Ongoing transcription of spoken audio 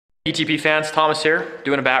ETP fans, Thomas here,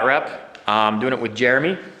 doing a bat rep. Doing it with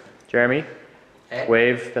Jeremy. Jeremy, hey.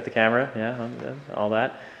 Wave at the camera, yeah, all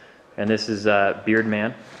that. And this is Beard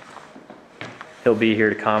Man. He'll be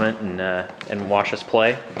here to comment and watch us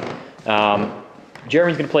play.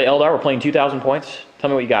 Jeremy's gonna play Eldar. We're playing 2,000 points.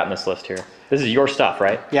 Tell me what you got in this list here. This is your stuff,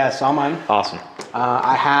 right? Yeah, it's all mine. Awesome.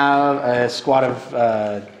 I have a squad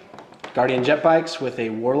of Guardian jet bikes with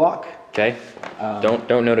a Warlock. Okay.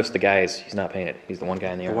 Don't notice the guy he's not painted. He's the one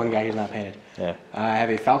guy in the arm. The one guy who's not painted. Yeah. I have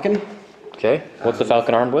a Falcon. Okay. What's the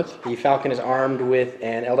Falcon armed with? The Falcon is armed with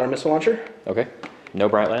an Eldar missile launcher. Okay. No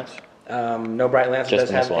Bright Lance? No Bright Lance. It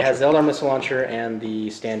has the Eldar missile launcher and the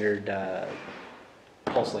standard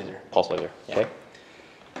pulse laser. Pulse laser. Yeah. Okay.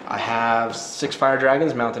 I have 6 Fire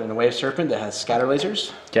Dragons mounted in a Wave Serpent that has scatter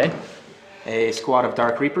lasers. Okay. A squad of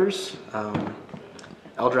Dark Reapers.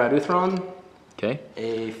 Eldrad Uthron. Okay.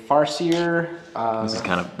 A Farseer. This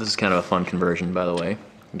is kind of a fun conversion, by the way.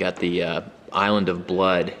 You got the Island of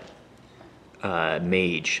Blood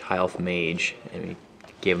mage, high elf mage, and we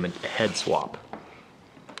gave him a head swap.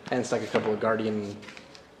 And it's like a couple of Guardians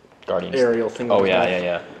aerial things. Oh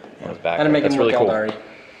yeah. On his back. And to make him really look cool. Eldar-y.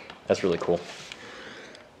 That's really cool.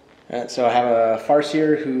 So I have a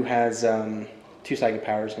Farseer who has 2 psychic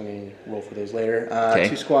powers. I'm going to roll for those later. Okay.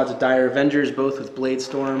 2 squads of Dire Avengers, both with Blade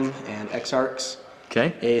Storm and Exarchs.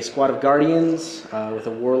 Okay. A squad of Guardians with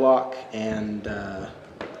a Warlock and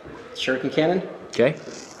Shuriken Cannon. Okay.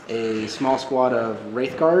 A small squad of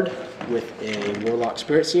Wraithguard with a Warlock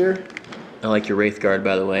Spirit Seer. I like your Wraithguard,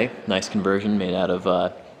 by the way. Nice conversion made out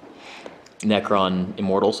of Necron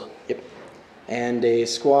Immortals. Yep. And a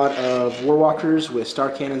squad of Warwalkers with Star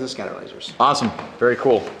Cannons and Scatter Lasers. Awesome. Very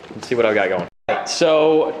cool. Let's see what I've got going.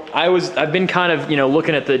 So I've been kind of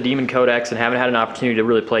looking at the Demon Codex and haven't had an opportunity to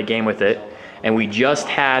really play a game with it. And we just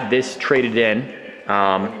had this traded in.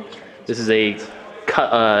 This is a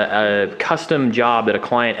custom job that a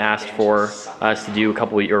client asked for us to do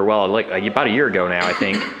about a year ago now, I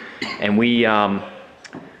think. And we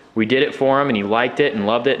did it for him, and he liked it and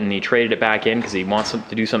loved it, and he traded it back in because he wants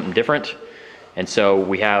to do something different. And so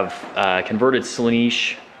we have converted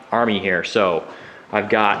Slaanesh army here. So I've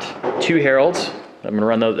got 2 heralds. I'm going to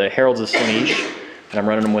run the heralds of Slaanesh, and I'm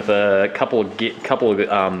running them with a couple of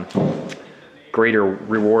greater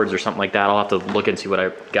rewards or something like that. I'll have to look and see what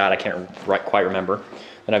I've got. I can't quite remember.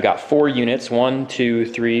 Then I've got 4 units, 1, 2,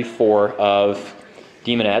 3, 4 of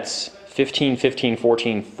Demonettes, 15, 15,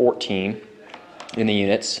 14, 14 in the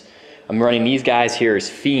units. I'm running these guys here as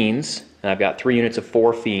Fiends, and I've got 3 units of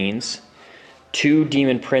 4 Fiends, 2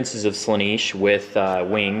 Demon Princes of Slaanesh with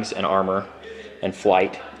wings and armor and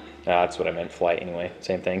flight. That's what I meant, flight anyway,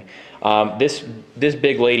 same thing. This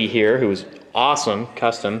big lady here, who's awesome,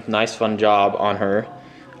 custom, nice fun job on her.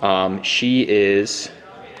 She is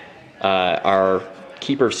our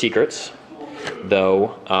Keeper of Secrets,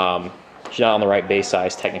 though she's not on the right base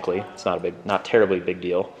size technically. It's not terribly big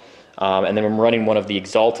deal. And then I'm running one of the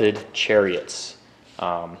Exalted Chariots.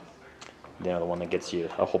 The one that gets you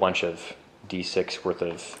a whole bunch of D6 worth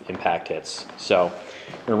of impact hits. So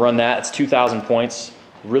I'm gonna run that. It's 2,000 points.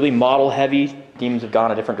 Really model heavy. Demons have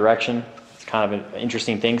gone a different direction. It's kind of an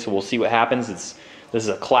interesting thing, so we'll see what happens. This is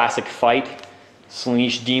a classic fight.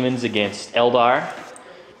 Slaanesh demons against Eldar.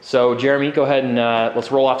 So Jeremy, go ahead and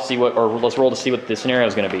let's roll to see what the scenario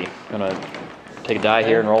is going to be. I'm going to take a die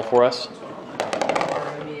here and roll for us.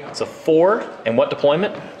 It's a 4, and what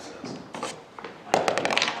deployment?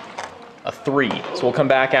 A 3. So we'll come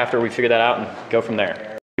back after we figure that out and go from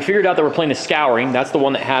there. We figured out that we're playing the Scouring. That's the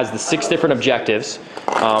one that has the 6 different objectives.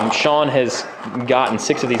 Shawn has gotten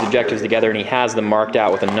 6 of these objectives together, and he has them marked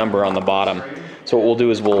out with a number on the bottom. So what we'll do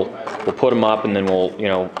is we'll put them up, and then we'll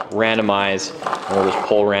randomize, and we'll just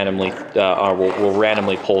pull randomly. We'll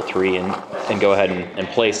randomly pull 3 and go ahead and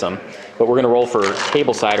place them. But we're going to roll for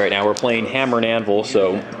table side right now. We're playing Hammer and Anvil,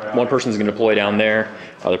 so one person's going to deploy down there,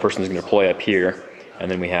 other person's going to deploy up here, and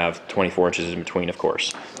then we have 24 inches in between, of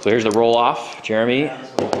course. So here's the roll off. Jeremy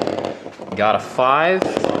got a 5.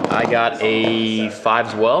 I got a 5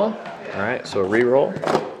 as well. All right, so a re-roll.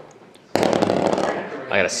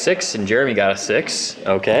 I got a 6, and Jeremy got a 6.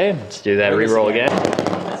 Okay, let's do that re-roll again.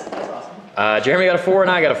 Jeremy got a 4,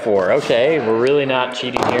 and I got a 4. Okay, we're really not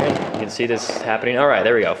cheating here. You can see this happening. All right,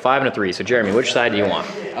 there we go. 5 and a 3. So Jeremy, which side do you want?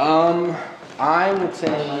 I would say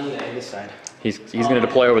this side. He's going to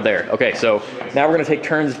deploy over there. Okay, so now we're going to take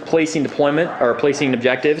turns placing placing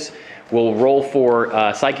objectives. We'll roll for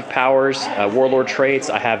psychic powers, warlord traits.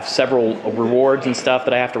 I have several rewards and stuff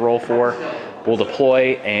that I have to roll for. We'll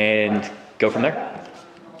deploy and go from there.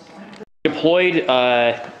 Deployed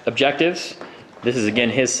objectives. This is again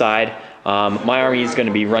his side. My army is going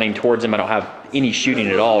to be running towards him. I don't have any shooting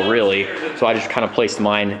at all, really. So I just kind of placed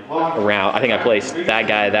mine around. I think I placed that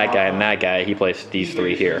guy, and that guy. He placed these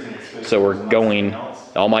three here. So we're going,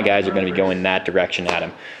 all my guys are going to be going that direction at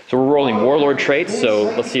him. So we're rolling Warlord traits. So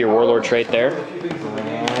let's see your Warlord trait there.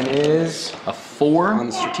 That is a 4 on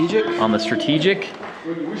the strategic. On the strategic.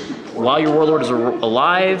 While your Warlord is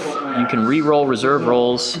alive, you can re-roll reserve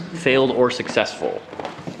rolls, failed or successful.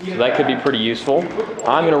 So that could be pretty useful.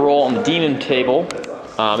 I'm going to roll on the Demon table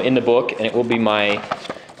in the book, and it will be my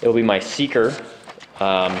Seeker,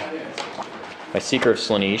 my Seeker of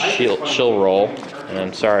Slaanesh. She'll roll. And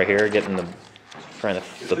I'm sorry here, trying to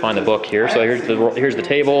find the book here. So here's the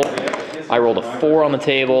table. I rolled a 4 on the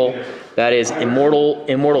table. That is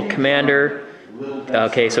Immortal Commander.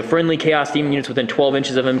 Okay, so friendly Chaos Demon units within 12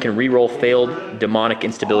 inches of him can re-roll failed demonic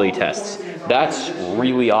instability tests. That's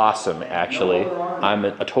really awesome, actually. I'm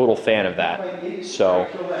a total fan of that. So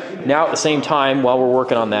now at the same time, while we're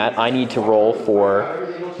working on that, I need to roll for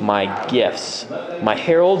my gifts. My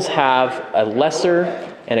Heralds have a lesser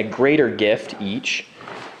and a greater gift each.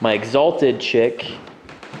 My Exalted chick,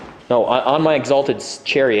 no, on my Exalted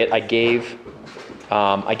Chariot, I gave the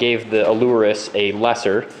Allurus a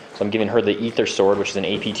lesser. So I'm giving her the Ether Sword, which is an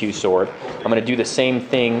AP2 sword. I'm going to do the same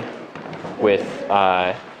thing with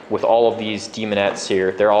all of these demonettes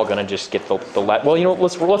here. They're all going to just get well, you know,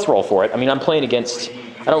 let's roll for it. I mean, I'm playing against,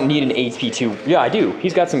 I don't need an AP2. Yeah, I do.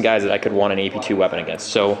 He's got some guys that I could want an AP2 weapon against.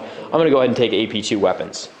 So I'm going to go ahead and take AP2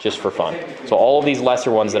 weapons just for fun. So all of these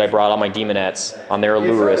lesser ones that I brought on my demonettes, on their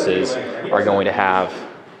Alluruses, are going to have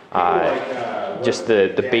just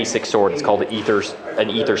the basic sword. It's called an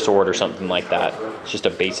ether sword or something like that. It's just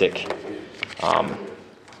a basic.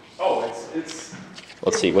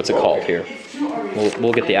 Let's see, what's it called here?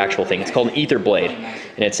 We'll get the actual thing. It's called an ether blade,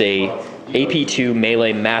 and it's a AP2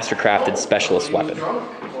 melee mastercrafted specialist weapon.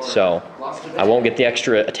 So I won't get the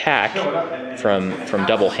extra attack from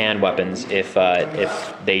double hand weapons if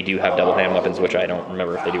they do have double hand weapons, which I don't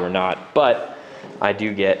remember if they do or not. But I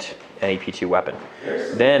do get an AP2 weapon.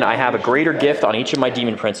 Then I have a greater gift on each of my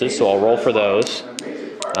Demon Princes, so I'll roll for those.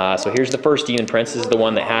 So here's the first Demon Prince. This is the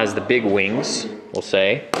one that has the big wings, we'll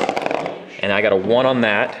say. And I got a 1 on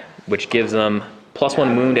that, which gives them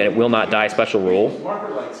 +1 wound and it will not die special rule.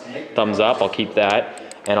 Thumbs up, I'll keep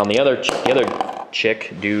that. And on the other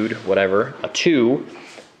chick, dude, whatever, a 2.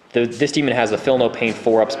 This demon has a Feel No Pain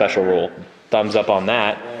 4-up special rule. Thumbs up on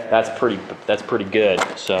that. That's pretty good.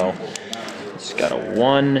 So it's got a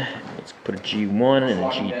 1. Let's put a G1 and a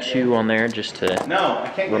G2 on there just to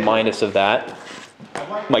remind us of that.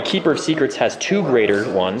 My Keeper of Secrets has 2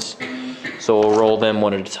 greater ones, so we'll roll them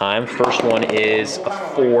one at a time. First one is a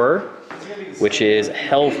 4, which is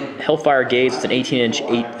Hellfire Gaze. It's an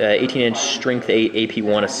 18-inch Strength 8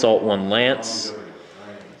 AP1 Assault 1 Lance.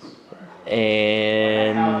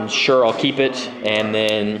 And sure, I'll keep it. And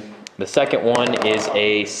then the second one is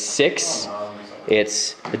a 6.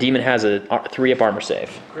 The demon has a 3-up armor save.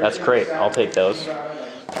 That's great. I'll take those.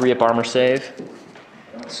 3-up armor save.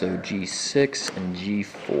 So G6 and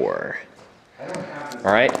G4.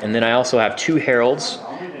 All right, and then I also have 2 heralds.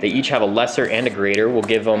 They each have a lesser and a greater. We'll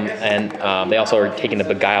give them, and they also are taking the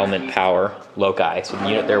beguilement power loci. So the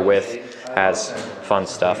unit they're with has fun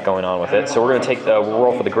stuff going on with it. So we're going to take we'll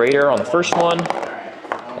roll for the greater on the first one.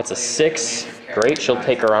 It's a 6. Great, she'll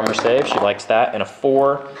take her armor save. She likes that. And a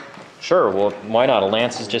 4. Sure, well, why not? A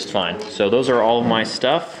lance is just fine. So those are all of my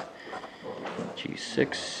stuff.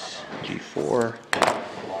 G6, G4.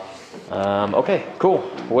 Okay, cool.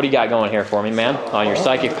 What do you got going here for me, man? On your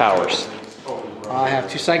psychic powers. I have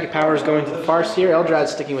 2 psychic powers going to the Farseer.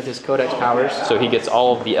 Eldrad's sticking with his Codex powers. So he gets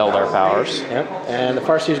all of the Eldar powers. Yep. And the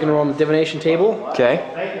Farseer is going to roll on the divination table. Okay.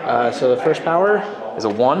 So the first power is a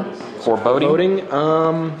 1 for boding.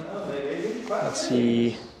 Let's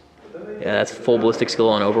see. Yeah, that's full ballistic skill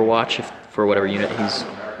on Overwatch for whatever unit he's.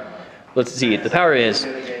 Let's see. The power is.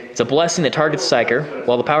 It's a blessing that targets Psyker.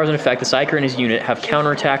 While the power is in effect, the Psyker and his unit have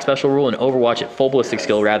counterattack special rule and Overwatch at full ballistic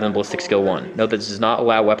skill rather than ballistic skill 1. Note that this does not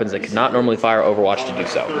allow weapons that could not normally fire Overwatch to do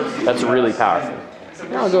so. That's really powerful.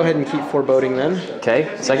 I'll go ahead and keep foreboding then.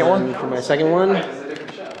 Okay, second one? For my second one.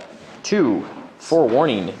 2,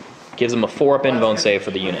 forewarning. Gives them a 4-up invuln save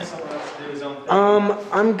for the unit.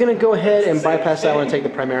 I'm going to go ahead and bypass that one and take the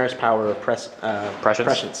Primaris power of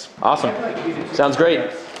Prescience. Awesome. Sounds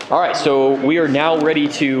great. All right, so we are now ready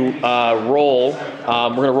to roll. We're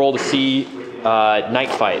going to roll to see Night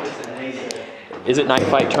Fight. Is it Night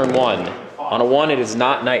Fight turn 1? On a 1, it is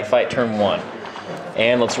not Night Fight turn 1.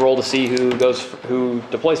 And let's roll to see who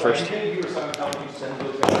deploys first. I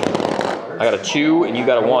got a 2 and you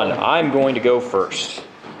got a 1. I'm going to go first.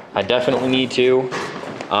 I definitely need to.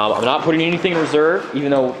 I'm not putting anything in reserve, even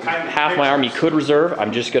though half my army could reserve.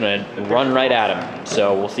 I'm just gonna run right at him.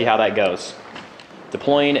 So we'll see how that goes.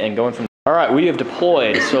 Deploying and going from. All right, we have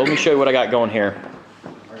deployed. So let me show you what I got going here.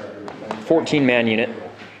 14-man unit,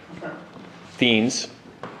 Fiends,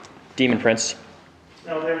 Demon Prince,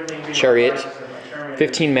 Chariot,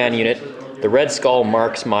 15-man unit. The Red Skull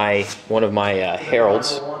marks one of my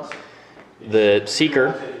heralds. The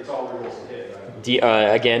Seeker,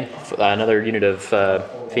 again, another unit of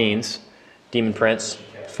Fiends, Demon Prince,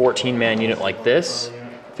 14-man unit like this,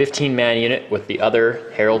 15-man unit with the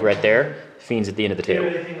other herald right there, Fiends at the end of the table.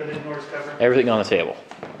 Everything on the table.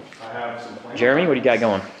 Jeremy, what do you got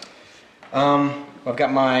going? I've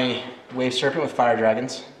got my Wave Serpent with Fire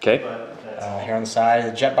Dragons. Okay. Here on the side,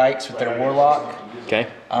 the Jet Bikes with their Warlock. Okay.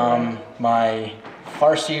 My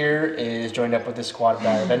Farseer is joined up with the squad of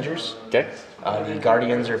Dire Avengers. Okay. The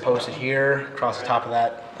Guardians are posted here, across the top of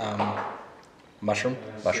that mushroom.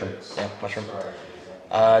 Yeah, mushroom.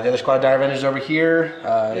 The other squad of Dire Avengers over here.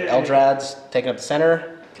 Eldrads taking up the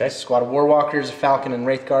center. Okay. Squad of Warwalkers, Falcon and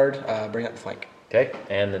Wraithguard bring up the flank. Okay.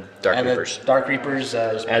 And the Dark Reapers. The Dark Reapers.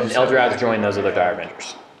 And Eldrads join those other Dire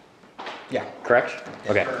Avengers. Yeah. Correct?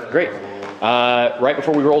 Okay, great. Right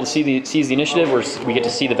before we roll to seize the initiative, we get to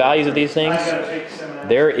see the values of these things.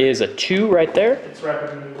 There is a 2 right there.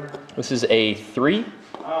 This is a 3.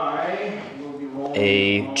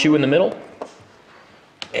 A 2 in the middle.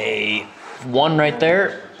 A 1 right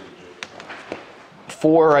there.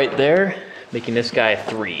 4 right there, making this guy a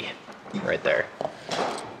 3 right there.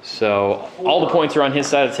 So all the points are on his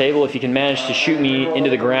side of the table. If he can manage to shoot me into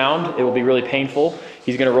the ground, it will be really painful.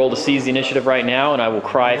 He's going to roll to seize the initiative right now, and I will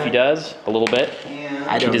cry if he does, a little bit.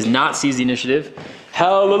 He does not seize the initiative.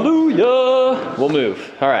 Hallelujah! We'll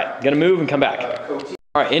move. All right, going to move and come back. All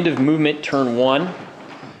right, end of movement, turn 1.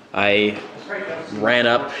 I ran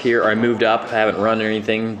up here, or I moved up. I haven't run or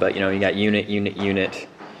anything, but you got unit,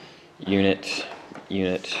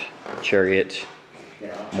 Chariot,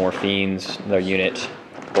 more Fiends, another unit.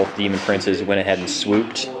 Both Demon Princes went ahead and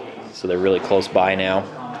swooped, so they're really close by now.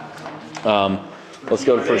 Let's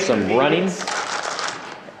go for some running.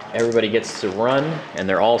 Everybody gets to run, and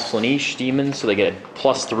they're all Slaanesh demons, so they get a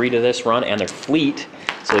 +3 to this run, and they're fleet,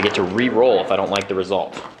 so they get to re-roll if I don't like the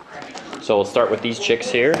result. So we'll start with these chicks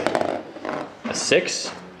here. A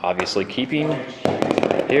 6, obviously keeping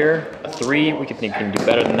here. A 3, we can do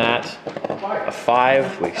better than that. A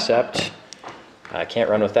 5, we accept. I can't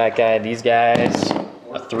run with that guy. These guys.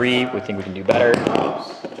 A 3, we think we can do better.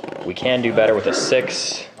 We can do better with a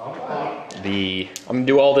 6. I'm gonna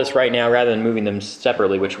do all this right now rather than moving them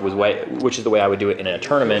separately, which is the way I would do it in a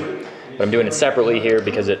tournament. But I'm doing it separately here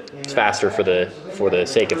because it's faster for the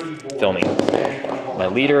sake of filming. My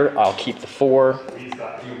leader, I'll keep the 4.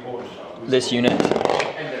 This unit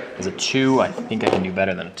is a 2. I think I can do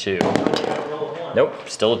better than a 2. Nope,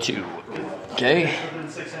 still a 2. Okay.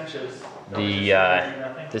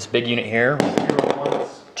 This big unit here,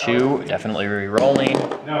 2, definitely re-rolling.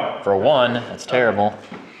 For a 1, that's terrible.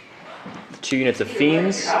 2 units of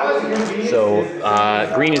Fiends. So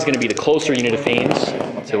green is going to be the closer unit of Fiends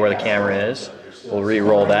to where the camera is. We'll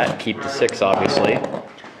re-roll that, keep the 6 obviously.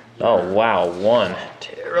 Oh wow, 1.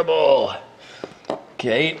 Terrible.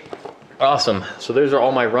 Okay, awesome. So those are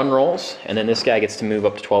all my run rolls, and then this guy gets to move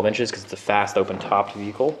up to 12 inches because it's a fast open topped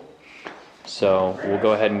vehicle. So we'll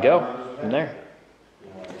go ahead and go from there.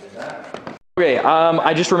 Okay,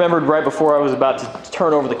 I just remembered right before I was about to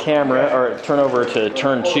turn over the camera, or turn over to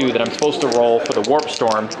turn 2, that I'm supposed to roll for the Warp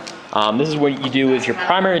Storm. This is what you do: is your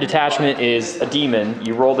primary detachment is a demon.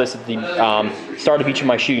 You roll this at the start of each of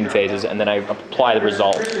my shooting phases, and then I apply the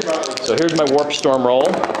result. So here's my Warp Storm roll.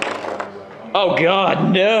 Oh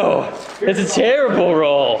God, no! That's a terrible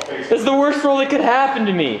roll. That's the worst roll that could happen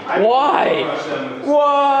to me. Why?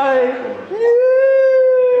 Why?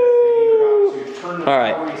 All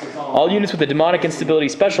right. All units with a demonic instability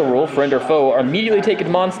special rule, friend or foe, are immediately take a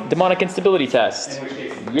demonic instability test.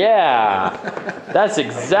 Yeah, that's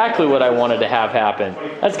exactly what I wanted to have happen.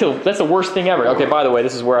 That's cool. That's the worst thing ever. Okay, by the way,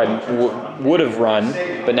 this is where I would have run,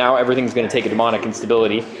 but now everything's going to take a demonic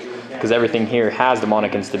instability because everything here has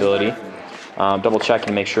demonic instability. Double check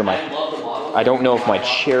and make sure I don't know if my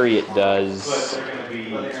Chariot does.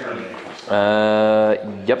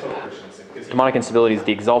 Yep. Demonic instability is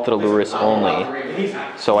the Exalted Allurus only,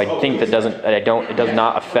 so I think it does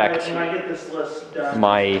not affect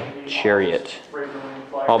my Chariot.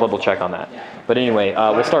 I'll double check on that. But anyway,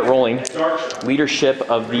 we'll start rolling. Leadership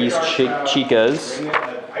of these chicas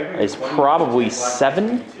is probably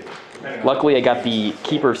 7. Luckily, I got the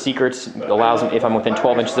Keeper of Secrets. Allows them, if I'm within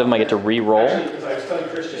 12 inches of them, I get to re-roll.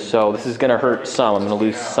 So this is gonna hurt some. I'm gonna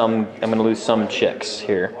lose some. I'm gonna lose some chicks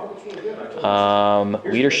here.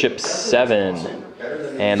 Leadership 7,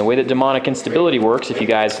 and the way that demonic instability works, if you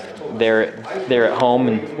guys they're at home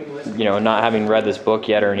and not having read this book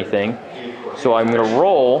yet or anything, so I'm gonna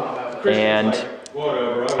roll and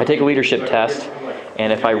I take a leadership test,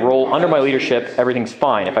 and if I roll under my leadership, everything's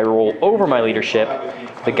fine. If I roll over my leadership,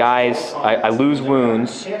 the guys, I lose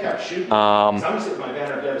wounds.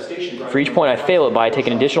 For each point I fail it by, I take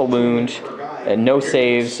an additional wound, and no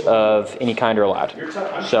saves of any kind are allowed.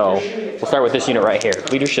 So we'll start with this unit right here.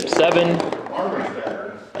 Leadership 7,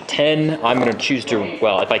 a 10. I'm going to choose to,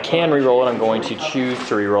 well, if I can reroll it, I'm going to choose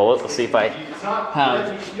to reroll it. Let's see if I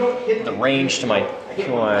have the range to my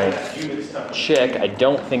chick. I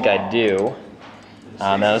don't think I do.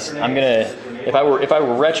 I'm gonna. If I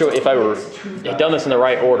had done this in the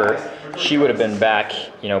right order, she would have been back,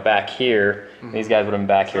 back here. These guys would have been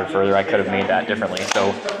back here further. I could have made that differently.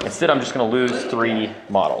 So instead, I'm just gonna lose 3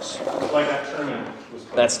 models.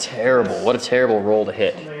 That's terrible. What a terrible roll to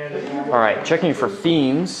hit. All right, checking for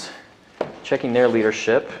fiends. Checking their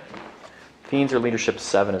leadership. Fiends are leadership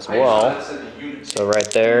 7 as well. So right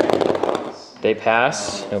there, they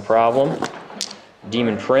pass, no problem.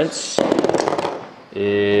 Demon Prince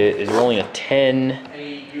is rolling a 10,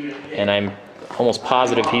 and I'm almost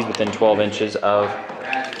positive he's within 12 inches of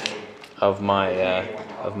my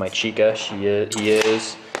chica. He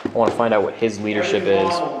is. I want to find out what his leadership is.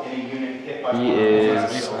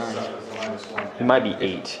 He might be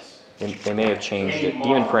 8. They may have changed it.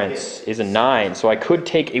 Demon Prince is a 9, so I could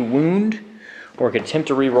take a wound, or I could attempt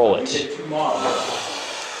to re-roll it.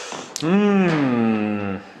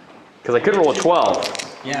 Because I could roll a 12.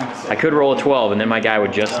 Yeah. I could roll a 12, and then my guy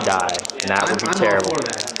would just die, and that would be terrible.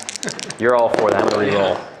 You're all for that. I'm going to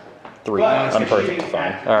re-roll 3. Unperfect.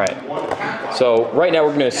 Fine. All right. So right now we're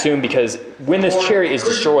going to assume, because when this chariot is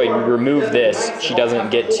destroyed, we remove this. She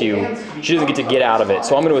doesn't get to get out of it.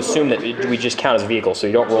 So I'm going to assume that we just count as vehicle, so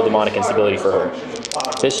you don't roll demonic instability for her.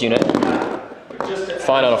 This unit,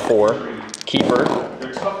 fine on a 4. Keeper,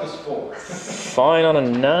 fine on a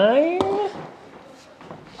 9.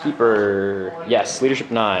 Keeper, yes, leadership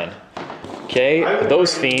 9. Okay,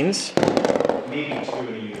 those fiends.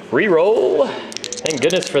 Reroll. Thank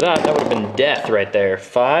goodness for that. That would have been death right there.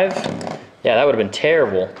 5. Yeah, that would have been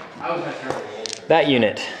terrible. That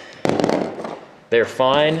unit. They're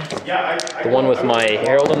fine. The one with my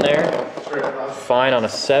herald in there. Fine on a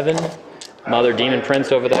 7. Mother Demon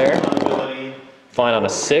Prince over there. Fine on a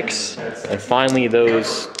 6. And finally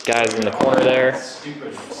those guys in the corner there.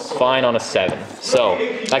 Fine on a 7. So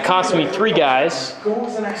that cost me 3 guys.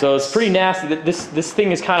 So it's pretty nasty. This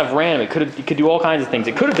thing is kind of random. It could do all kinds of things.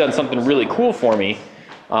 It could have done something really cool for me.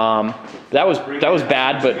 That was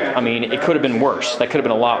bad, but I mean it could have been worse. That could have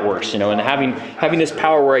been a lot worse, And having this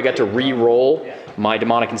power where I got to re-roll my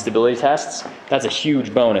demonic instability tests, that's a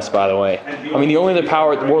huge bonus, by the way. I mean, the only other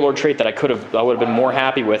power, the warlord trait that I would have been more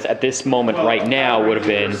happy with at this moment right now would have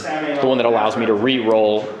been the one that allows me to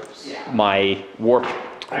re-roll my warp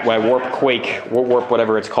quake, warp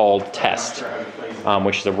whatever it's called test,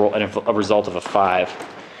 which is a result of a 5.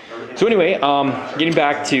 So anyway, getting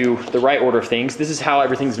back to the right order of things, this is how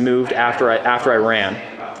everything's moved after I ran.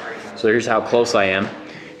 So here's how close I am.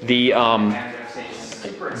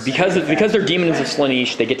 Because they're Demons of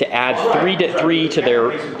Slaanesh, they get to add 3 to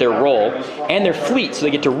their roll, and they're fleet, so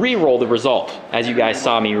they get to re-roll the result, as you guys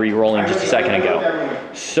saw me re-rolling just a second ago.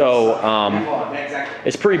 So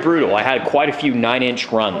it's pretty brutal. I had quite a few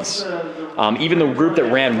 9-inch runs. Even the group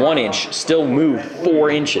that ran 1 inch still moved 4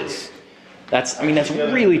 inches. That's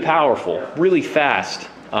really powerful, really fast.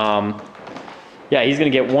 Yeah, he's gonna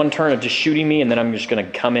get 1 turn of just shooting me, and then I'm just gonna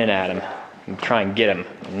come in at him and try and get him.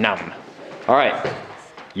 Numb. All right.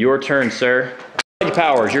 Your turn, sir.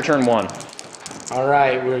 Powers, your turn 1. All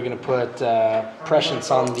right, we're going to put Prescience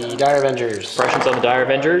on the Dire Avengers. Prescience on the Dire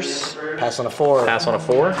Avengers. Pass on a 4. Pass on a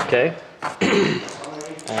 4, okay.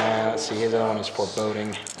 Let's see, his other one is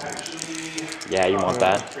Foreboding. Yeah, you want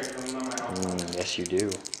that? Yes, you do.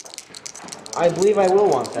 I believe I will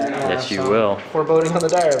want that. Yes, you will. Foreboding on the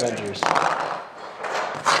Dire Avengers.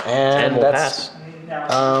 And 10 will that's... pass.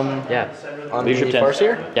 Yeah. On leadership the 10.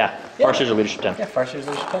 Farseer? Yeah. Farseer's a leadership 10. Yeah, Farseer's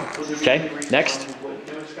leadership 10. Okay, next.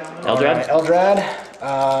 Eldrad? Right, Eldrad.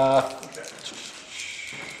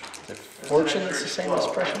 Fortune is the same as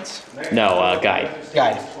Prescience? No, Guide.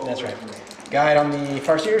 Guide, that's right. Guide on the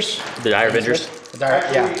Farseers. The Dire Avengers?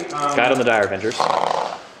 Yeah. Guide on the Dire Avengers.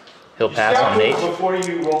 He'll pass on an 8. Before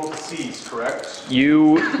you roll the C's, correct?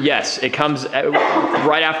 Yes, it comes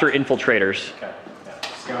right after Infiltrators. Okay.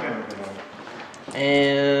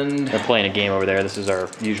 And They're playing a game over there. This is our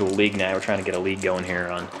usual league night. We're trying to get a league going here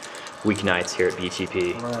on weeknights here at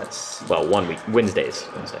BTP. let's see. Well, Wednesdays.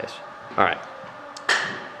 All right.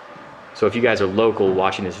 So if you guys are local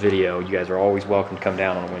watching this video, you guys are always welcome to come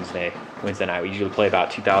down on a Wednesday night. We usually play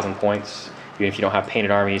about 2,000 points. Even if you don't have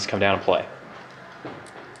painted armies, come down and play.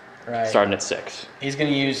 Right. Starting at 6. He's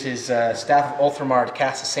going to use his Staff of Ultramar to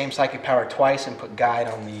cast the same psychic power twice and put Guide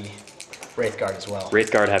on the Wraith Guard as well.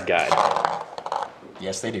 Wraith Guard have guide.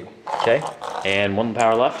 Yes, they do. Okay. And 1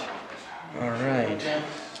 power left. All right.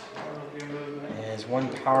 There's 1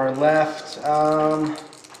 power left. We'll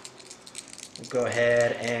go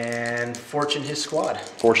ahead and fortune his squad.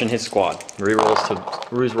 Fortune his squad.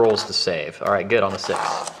 Rolls to save. All right, good on the 6.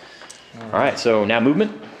 All right, so now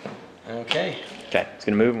movement. Okay. Okay, it's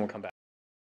going to move and we'll come back.